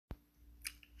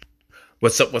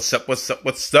What's up? What's up? What's up?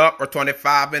 What's up? We're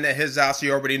 25 in at his house.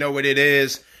 You already know what it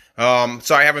is. Sorry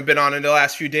I haven't been on in the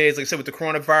last few days. Like I said, with the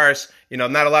coronavirus,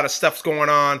 not a lot of stuff's going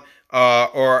on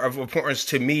or of importance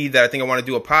to me that I think I want to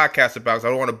do a podcast about, because I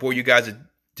don't want to bore you guys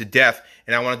to death,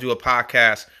 and I want to do a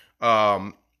podcast.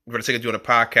 For the sake of doing a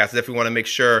podcast, I definitely want to make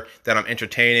sure that I'm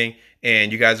entertaining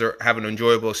and you guys are having an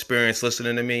enjoyable experience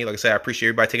listening to me. Like I said, I appreciate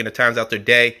everybody taking the time out their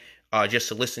day just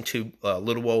to listen to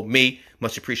little old me.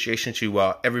 Much appreciation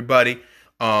to everybody.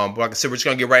 But like I said, we're just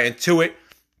going to get right into it.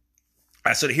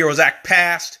 So the HEROES Act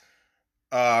passed.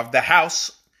 The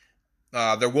House,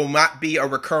 there will not be a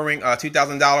recurring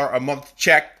 $2,000 a month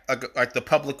check like the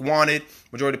public wanted,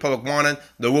 majority of the public wanted.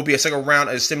 There will be a second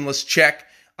round of stimulus check.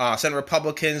 Senate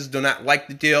Republicans do not like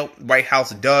the deal. White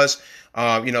House does.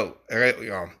 Donald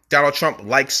Trump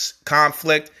likes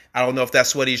conflict. I don't know if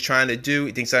that's what he's trying to do.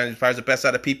 He thinks that inspires the best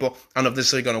out of people. I don't know if this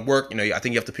is really going to work. I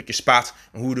think you have to pick your spots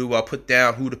and who to put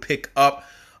down, who to pick up.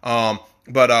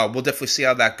 But we'll definitely see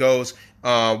how that goes.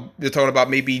 They're talking about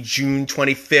maybe June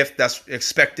 25th. That's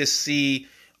expect to see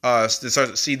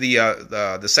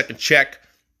the second check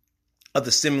of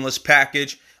the stimulus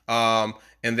package. And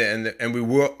we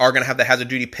are going to have the hazard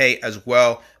duty pay as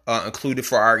well, included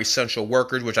for our essential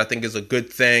workers, which I think is a good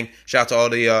thing. Shout out to all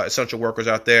the essential workers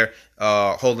out there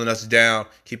holding us down,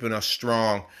 keeping us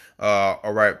strong.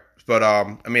 All right. But,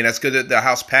 that's good that the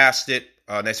House passed it.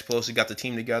 Nancy Pelosi got the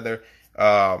team together.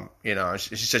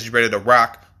 She says she's ready to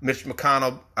rock. Mitch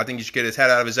McConnell, I think he should get his head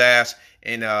out of his ass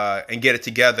and get it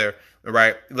together. All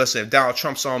right. Listen, if Donald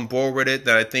Trump's on board with it,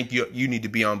 then I think you need to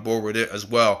be on board with it as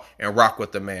well and rock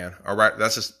with the man. All right.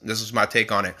 This is my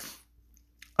take on it.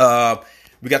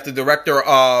 We got the director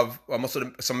of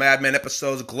some Mad Men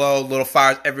episodes, Glow, Little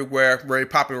Fires Everywhere, very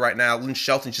popular right now. Lynn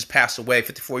Shelton just passed away,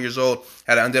 54 years old,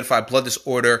 had an unidentified blood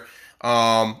disorder.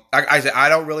 I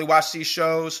don't really watch these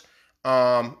shows.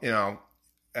 I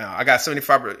got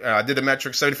 75. I did the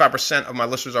metric. 75% of my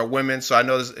listeners are women, so I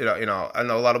know this. I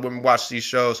know a lot of women watch these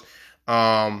shows.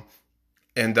 Blood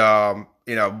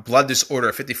disorder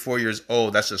at 54 years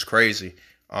old. That's just crazy.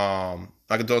 I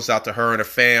condolences out to her and her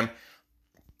fam.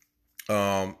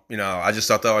 I just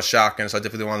thought that was shocking, so I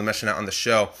definitely wanted to mention that on the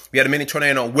show. We had a mini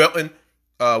tornado in Wilton,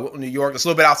 New York. It's a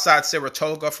little bit outside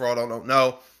Saratoga, for all I don't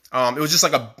know. It was just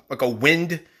like a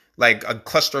wind, like a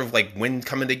cluster of like wind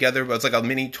coming together, but it's like a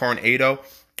mini tornado.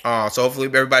 So hopefully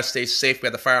everybody stays safe. We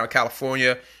had the fire in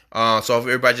California. So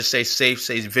hopefully everybody just stays safe,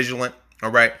 stays vigilant.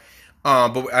 All right.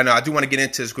 But I know I do want to get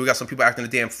into this because we got some people acting a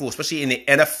damn fool, especially in the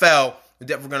NFL. We're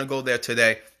definitely going to go there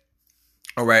today.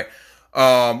 All right.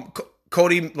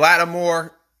 Cody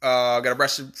Lattimore got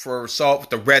arrested for assault with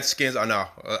the Redskins. I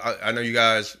know you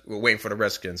guys were waiting for the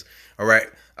Redskins. All right.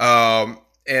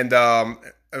 And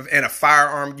a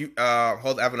firearm,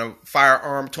 having a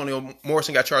firearm. Antonio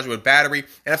Morrison got charged with battery.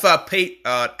 NFL paid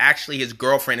actually his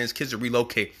girlfriend and his kids to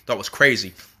relocate. Thought was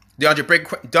crazy.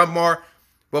 DeAndre Dunbar,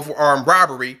 both for armed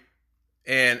robbery,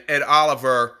 and Ed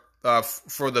Oliver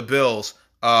for the Bills,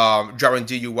 driving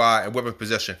DUI and weapon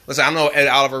possession. Listen, I don't know who Ed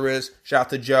Oliver is. Shout out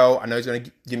to Joe. I know he's going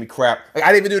to give me crap.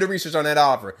 I didn't even do the research on Ed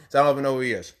Oliver, so I don't even know who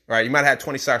he is. All right, he might have had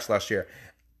 20 sacks last year.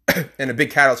 And a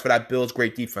big catalyst for that Bills'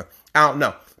 great defense. I don't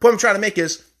know. The point I'm trying to make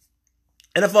is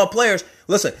NFL players,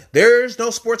 listen, there's no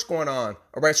sports going on.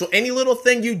 All right. So any little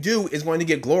thing you do is going to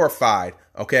get glorified.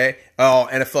 Okay. Oh,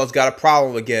 NFL's got a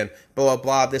problem again. Blah, blah,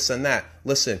 blah, this and that.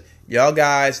 Listen, y'all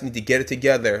guys need to get it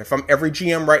together. If I'm every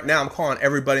GM right now, I'm calling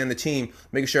everybody on the team,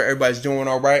 making sure everybody's doing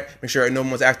all right, make sure no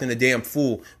one's acting a damn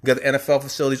fool. We got the NFL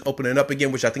facilities opening up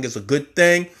again, which I think is a good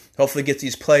thing. Hopefully get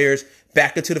these players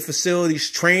back into the facilities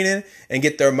training and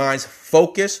get their minds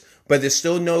focused. But there's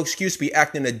still no excuse to be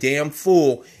acting a damn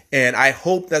fool. And I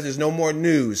hope that there's no more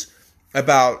news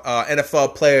about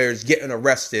NFL players getting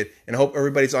arrested. And I hope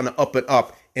everybody's on the up and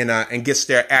up and gets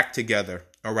their act together.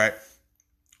 All right.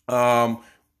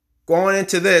 Going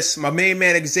into this, my main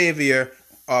man Xavier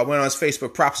went on his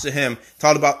Facebook. Props to him.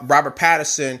 Talked about Robert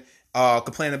Pattinson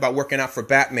complaining about working out for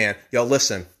Batman. Yo,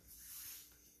 listen.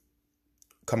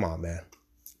 Come on, man.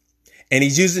 And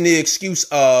he's using the excuse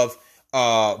of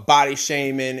body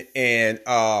shaming and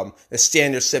the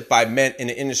standards set by men in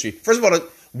the industry. First of all,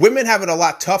 women have it a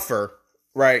lot tougher,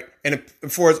 right? And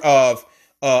for of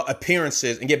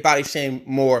appearances and get body shamed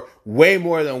way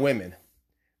more than women.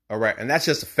 All right, and that's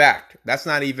just a fact. That's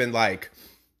not even like,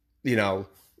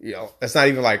 that's not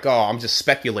even like, oh, I'm just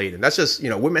speculating. That's just,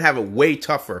 women have it way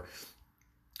tougher.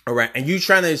 All right, and you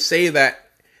trying to say that,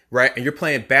 right? And you're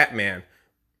playing Batman.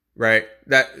 Right?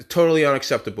 That's totally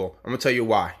unacceptable. I'm going to tell you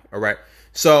why. All right.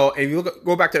 So if you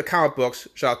go back to the comic books,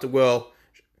 shout out to Will,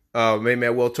 main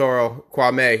man Will Toro,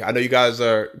 Kwame. I know you guys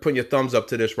are putting your thumbs up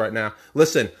to this right now.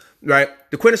 Listen, right?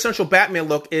 The quintessential Batman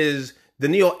look is the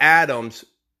Neil Adams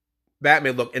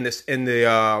Batman look in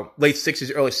the late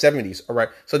 60s, early 70s. All right.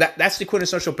 So that's the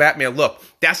quintessential Batman look.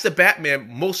 That's the Batman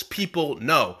most people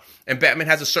know. And Batman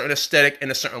has a certain aesthetic and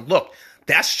a certain look.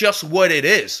 That's just what it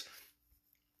is.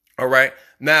 All right.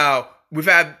 Now, we've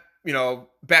had,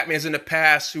 Batmans in the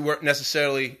past who weren't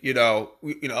necessarily,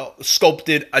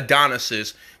 sculpted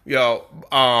Adonises, George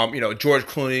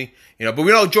Clooney, but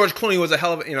we know George Clooney was a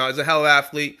hell of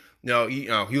athlete.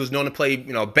 He was known to play,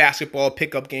 basketball,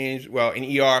 pickup games. Well, in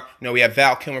ER, we have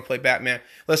Val Kilmer play Batman.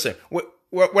 Listen,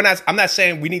 I'm not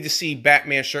saying we need to see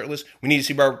Batman shirtless. We need to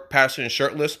see Robert Pattinson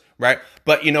shirtless, right?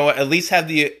 But, at least have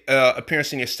the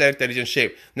appearance and the aesthetic that he's in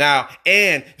shape. Now,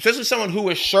 and especially someone who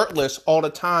is shirtless all the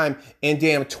time in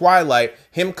damn Twilight,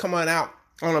 him coming out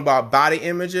on about body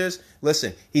images.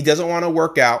 Listen, he doesn't want to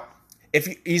work out. If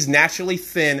he's naturally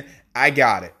thin, I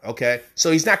got it, okay?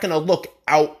 So he's not going to look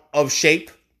out of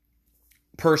shape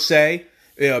per se,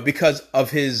 because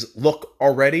of his look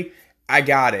already. I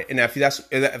got it. And if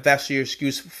that's your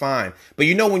excuse, fine. But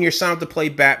when you're signed up to play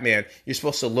Batman, you're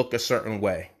supposed to look a certain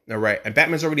way. All right. And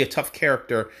Batman's already a tough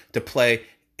character to play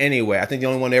anyway. I think the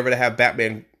only one ever to have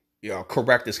Batman,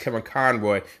 correct is Kevin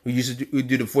Conroy, who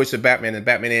do the voice of Batman in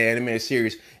Batman animated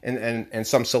series and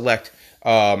some select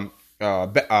Batman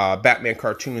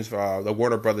cartoons the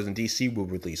Warner Brothers and DC will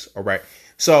release. All right.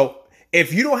 So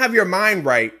if you don't have your mind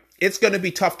right, it's going to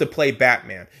be tough to play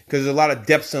Batman because there's a lot of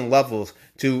depths and levels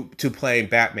to playing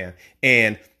Batman.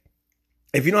 And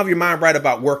if you don't have your mind right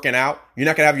about working out, you're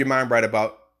not going to have your mind right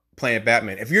about playing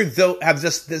Batman. If you have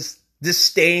this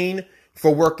disdain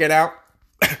for working out,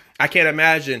 I can't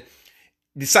imagine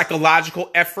the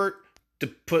psychological effort to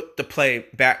play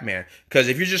Batman. Because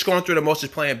if you're just going through the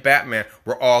motions playing Batman,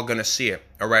 we're all going to see it.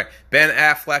 All right. Ben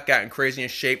Affleck got in crazy in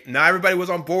shape. Not everybody was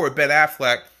on board with Ben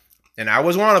Affleck, and I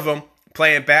was one of them.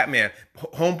 Playing Batman,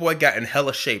 homeboy got in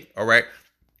hella shape. All right,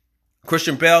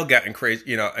 Christian Bale got in crazy,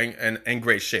 in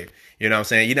great shape. You know what I'm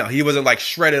saying? He wasn't like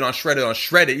shredded on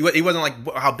shredded. He wasn't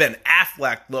like how Ben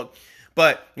Affleck looked,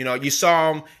 but you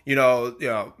saw him,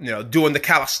 doing the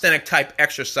calisthenic type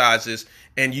exercises,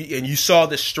 and you saw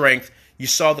the strength, you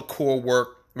saw the core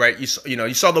work, right? You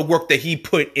saw the work that he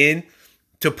put in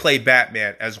to play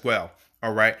Batman as well.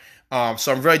 All right,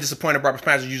 so I'm very disappointed Robert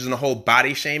Pattinson using the whole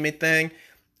body shaming thing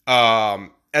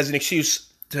as an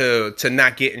excuse to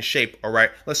not get in shape. All right,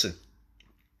 listen,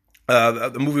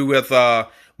 the movie with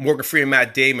Morgan Freeman,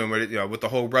 Matt Damon, with the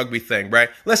whole rugby thing, right?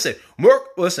 Listen,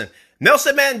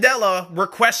 Nelson Mandela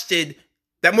requested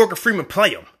that Morgan Freeman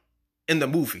play him in the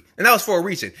movie, and that was for a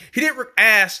reason. He didn't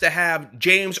ask to have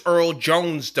James Earl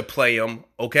Jones to play him,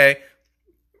 okay?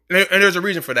 And there's a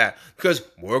reason for that, because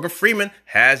Morgan Freeman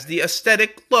has the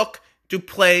aesthetic look to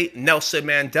play Nelson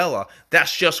Mandela.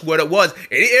 That's just what it was.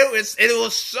 It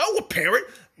was so apparent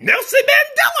Nelson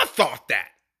Mandela thought that.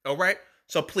 All right?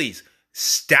 So please,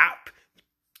 stop.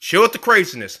 Chill with the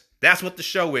craziness. That's what the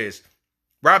show is.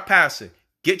 Rob Pattinson,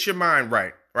 get your mind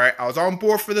right. Right? I was on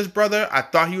board for this brother. I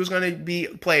thought he was going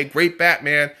to play a great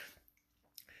Batman.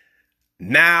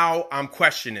 Now I'm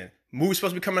questioning. Movie's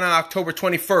supposed to be coming out October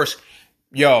 21st.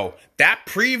 Yo, that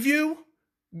preview,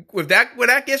 when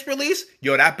that gets released,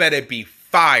 that better be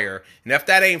fire. And if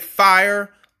that ain't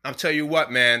fire, I'll tell you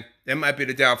what, man, that might be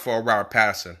the downfall of Robert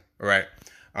Pattinson. All right.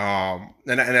 And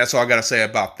that's all I got to say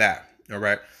about that. All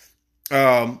right.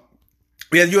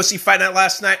 We had UFC Fight Night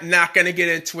last night. Not going to get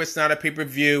into it. It's not a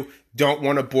pay-per-view. Don't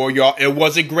want to bore y'all. It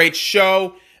was a great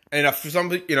show. And for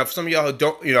some of y'all who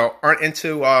don't, aren't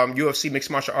into UFC mixed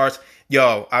martial arts,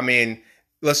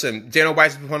 listen, Dana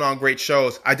White's been putting on great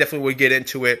shows. I definitely would get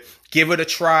into it. Give it a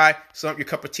try. It's not your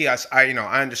cup of tea. I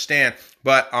understand.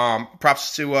 But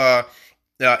props to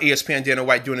ESPN, Dana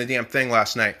White doing the damn thing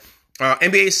last night.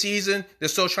 NBA season, they're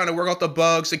still trying to work out the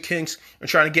bugs, the kinks, and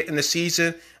trying to get in the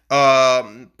season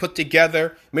put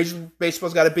together. Major League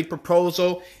Baseball's got a big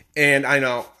proposal, and I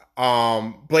know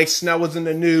Blake Snell was in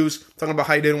the news talking about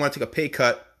how he didn't want to take a pay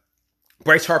cut.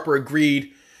 Bryce Harper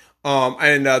agreed,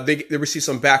 and they received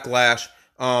some backlash.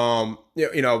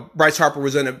 Bryce Harper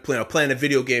was playing a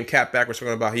video game. Cat back was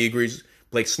talking about he agrees with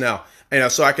Blake Snell.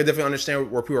 So I could definitely understand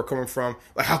where people are coming from.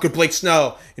 Like, how could Blake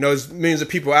Snell, there's millions of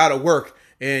people out of work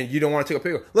and you don't want to take a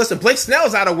pay cut? Listen, Blake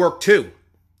Snell's out of work too.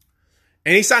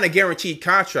 And he signed a guaranteed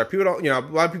contract. People don't, a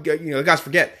lot of people, guys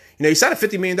forget, he signed a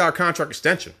 $50 million contract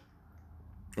extension.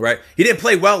 Right, he didn't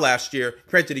play well last year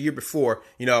compared to the year before.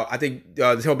 I think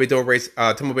the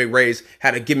Tampa Bay Rays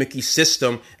had a gimmicky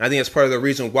system, and I think that's part of the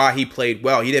reason why he played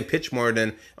well. He didn't pitch more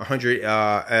than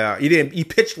 100. He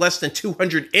pitched less than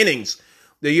 200 innings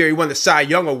the year he won the Cy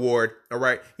Young Award. All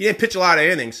right, he didn't pitch a lot of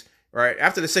innings. Right,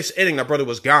 after the sixth inning, my brother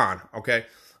was gone. Okay,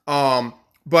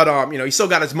 But he still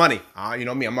got his money. You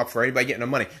know me, I'm up for anybody getting the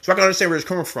money. So I can understand where it's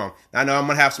coming from. I know I'm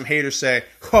going to have some haters say,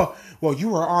 oh, well, you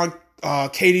were on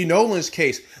Katie Nolan's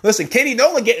case. Listen, Katie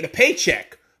Nolan getting a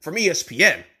paycheck from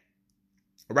ESPN.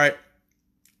 All right?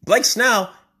 Blake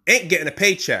Snell ain't getting a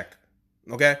paycheck.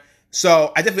 Okay?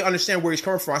 So I definitely understand where he's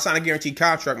coming from. I signed a guaranteed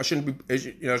contract. I shouldn't be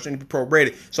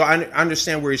prorated. So I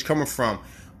understand where he's coming from.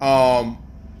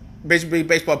 Basically,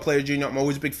 baseball players union. I'm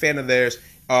always a big fan of theirs.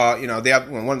 They have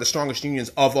one of the strongest unions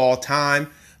of all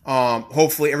time.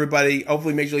 Hopefully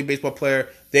Major League Baseball player,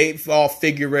 they all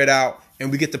figure it out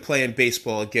and we get to play in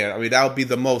baseball again. I mean, that would be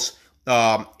the most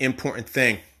important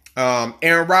thing.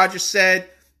 Aaron Rodgers said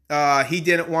he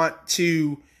didn't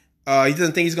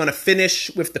think he's going to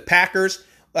finish with the Packers.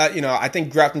 I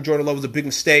think drafting Jordan Love was a big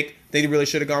mistake. They really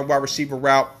should have gone wide receiver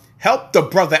route. Help the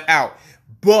brother out.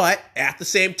 But at the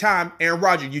same time, Aaron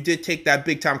Rodgers, you did take that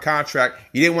big-time contract.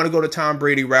 You didn't want to go the Tom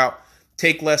Brady route.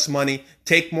 Take less money.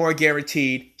 Take more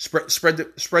guaranteed. Spread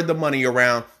the money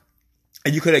around.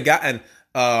 And you could have gotten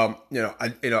a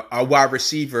wide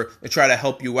receiver to try to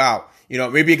help you out.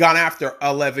 Maybe you gone after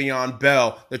a Le'Veon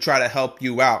Bell to try to help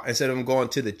you out instead of him going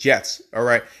to the Jets. All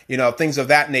right. Things of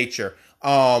that nature.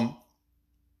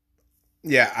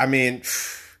 Yeah, I mean,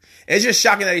 it's just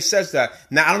shocking that he says that.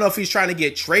 Now, I don't know if he's trying to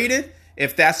get traded,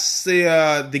 if that's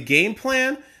the game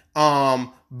plan.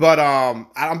 But I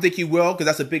don't think he will, because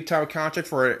that's a big time contract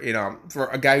for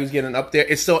a guy who's getting up there.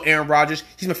 It's still Aaron Rodgers.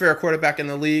 He's my favorite quarterback in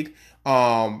the league.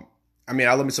 I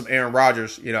love me some Aaron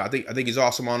Rodgers. I think he's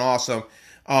awesome on awesome.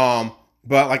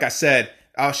 But like I said,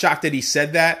 I was shocked that he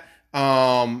said that.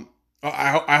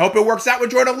 I hope it works out with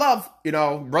Jordan Love.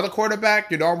 Brother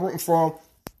quarterback. I'm rooting for him.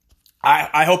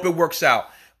 I hope it works out.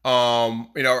 I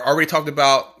already talked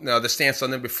about the stance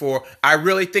on them before. I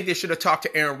really think they should have talked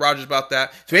to Aaron Rodgers about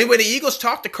that. So anyway, the Eagles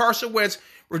talked to Carson Wentz,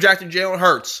 rejecting Jalen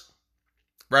Hurts,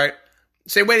 right?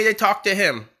 Same way they talked to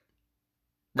him,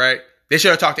 right? They should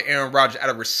have talked to Aaron Rodgers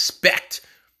out of respect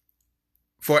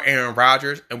for Aaron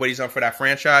Rodgers and what he's done for that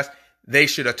franchise. They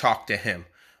should have talked to him.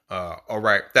 All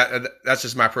right, that's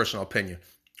just my personal opinion.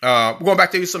 We're going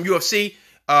back to some UFC.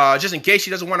 Just in case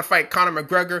she doesn't want to fight Conor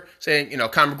McGregor, saying,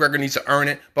 Conor McGregor needs to earn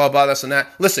it, blah, blah, this and that.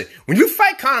 Listen, when you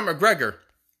fight Conor McGregor,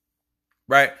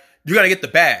 right, you're going to get the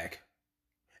bag.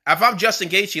 If I'm Justin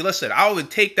Gaethje, listen, I would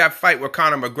take that fight with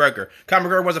Conor McGregor. Conor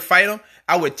McGregor wants to fight him.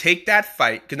 I would take that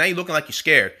fight, because now you're looking like you're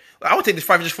scared. I would take this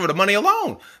fight just for the money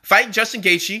alone. Fight Justin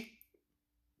Gaethje,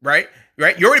 right?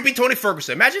 You already beat Tony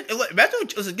Ferguson. Imagine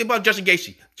think about Justin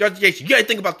Gaethje. Justin Gaethje, you got to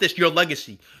think about this, your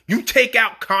legacy. You take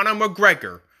out Conor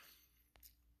McGregor,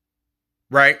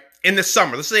 right? In the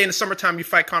summer. Let's say in the summertime you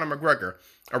fight Conor McGregor.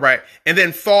 All right. And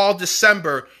then fall,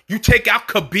 December, you take out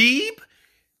Khabib.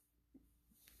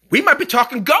 We might be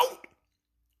talking GOAT.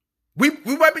 We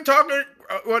might be talking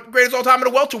greatest all time in the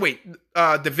welterweight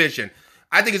division.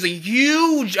 I think it's a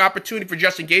huge opportunity for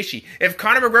Justin Gaethje. If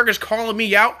Conor McGregor's calling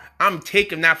me out, I'm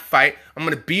taking that fight. I'm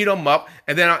going to beat him up.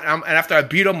 And then and after I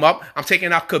beat him up, I'm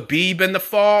taking out Khabib in the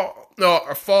fall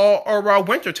or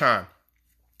winter time.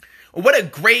 What a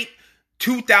great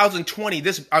 2020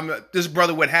 this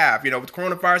brother would have, with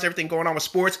coronavirus, everything going on with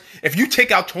sports. If you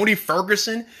take out Tony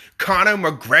Ferguson, Conor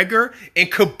McGregor, and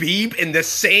Khabib in the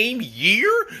same year,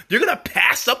 you're going to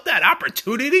pass up that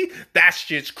opportunity? That's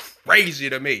just crazy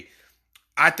to me.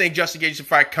 I think Justin Gaethje should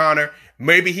fight Conor.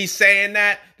 Maybe he's saying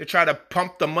that to try to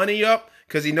pump the money up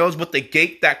because he knows what the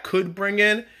gate that could bring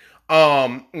in.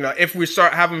 If we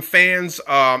start having fans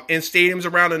in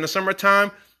stadiums around in the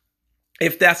summertime,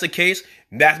 if that's the case,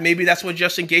 that's what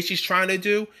Justin Gaethje's trying to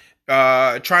do,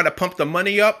 trying to pump the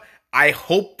money up. I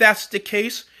hope that's the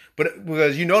case, but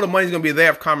because the money's going to be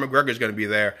there if Conor McGregor's going to be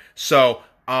there. So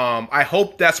I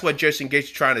hope that's what Justin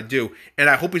Gaethje's trying to do, and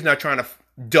I hope he's not trying to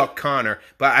duck Conor.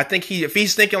 But I think if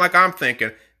he's thinking like I'm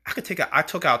thinking, I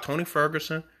took out Tony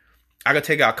Ferguson, I could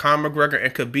take out Conor McGregor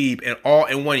and Khabib, and all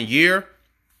in 1 year.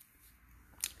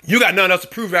 You got nothing else to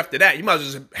prove after that. You might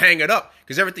as well just hang it up,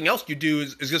 because everything else you do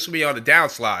is just going to be on the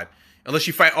downslide unless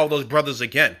you fight all those brothers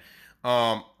again.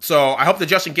 So I hope the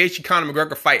Justin Gaethje-Conor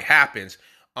McGregor fight happens.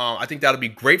 I think that'll be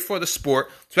great for the sport,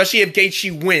 especially if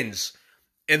Gaethje wins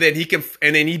and then he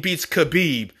beats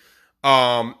Khabib.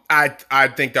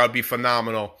 I think that would be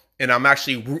phenomenal, and I'm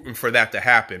actually rooting for that to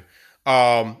happen.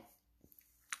 A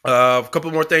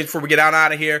couple more things before we get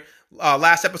out of here.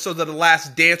 Last episodes of The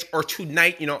Last Dance or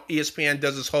tonight, ESPN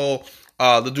does this whole,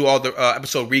 they'll do all the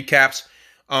episode recaps.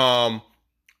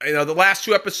 The last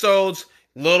two episodes,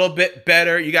 a little bit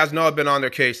better. You guys know I've been on their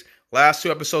case. Last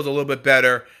two episodes, a little bit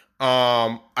better.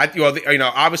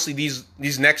 Obviously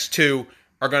these next two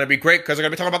are going to be great because they're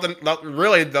going to be talking about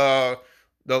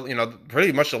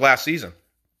pretty much the last season.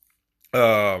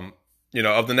 of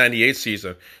the 98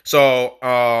 season. So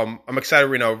I'm excited,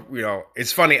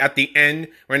 it's funny at the end,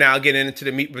 we're now getting into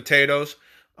the meat and potatoes.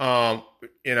 I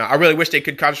really wish they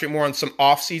could concentrate more on some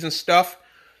off-season stuff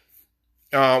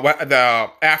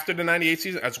after the 98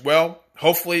 season as well.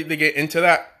 Hopefully they get into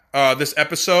that this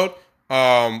episode.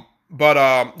 So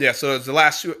it's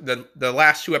the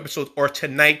last two episodes or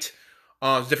tonight.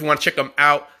 If you want to check them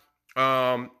out,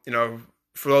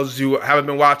 for those who haven't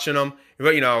been watching them,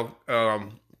 don't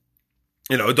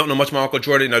know much about Michael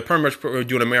Jordan. Pretty much we're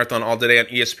doing a marathon all day on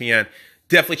ESPN.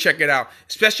 Definitely check it out,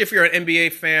 especially if you're an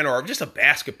NBA fan or just a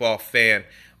basketball fan.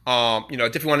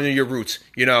 Definitely want to know your roots,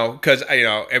 because,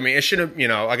 it shouldn't,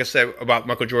 like I said about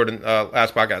Michael Jordan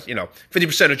last podcast,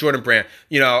 50% of Jordan brand,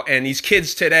 and these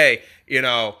kids today,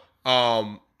 I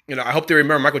hope they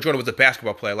remember Michael Jordan was a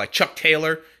basketball player, like Chuck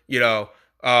Taylor,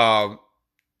 I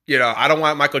don't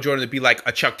want Michael Jordan to be like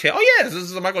a Chuck Taylor. Oh, yes, this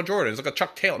is a Michael Jordan. It's like a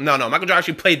Chuck Taylor. No, Michael Jordan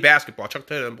actually played basketball. Chuck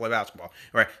Taylor didn't play basketball.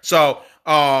 All right. So,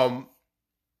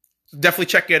 definitely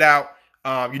check it out.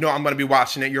 I'm going to be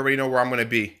watching it. You already know where I'm going to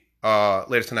be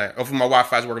later tonight. Hopefully my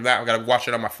Wi-Fi is working out. I got to watch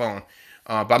it on my phone.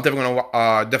 But I'm definitely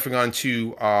going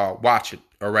to watch it.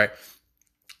 All right.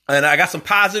 And I got some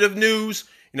positive news.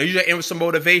 Usually I end with some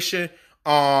motivation.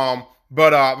 I'm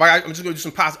just going to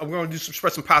do I'm going to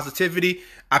spread some positivity.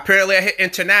 Apparently, I hit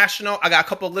international. I got a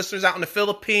couple of listeners out in the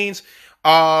Philippines.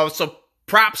 So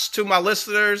props to my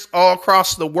listeners all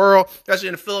across the world, especially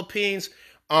in the Philippines.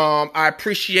 I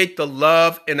appreciate the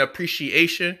love and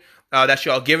appreciation that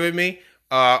y'all giving me.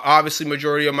 Obviously,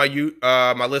 majority of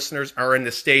my listeners are in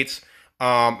the States,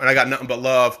 and I got nothing but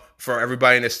love for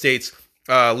everybody in the States.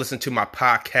 Listen to my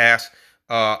podcast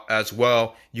as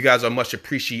well. You guys are much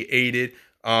appreciated.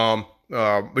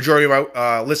 Majority of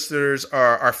my listeners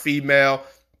are female.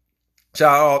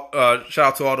 Shout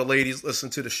out to all the ladies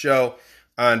listening to the show.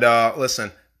 And listen,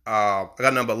 I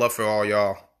got nothing but love for all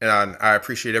y'all, and I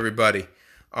appreciate everybody.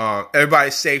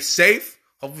 Everybody safe.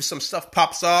 Hopefully some stuff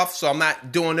pops off, so I'm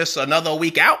not doing this another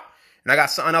week out, and I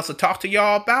got something else to talk to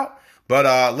y'all about.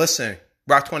 But listen,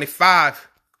 Rock 25,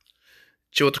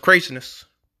 chill with the craziness.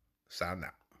 Sign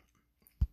out.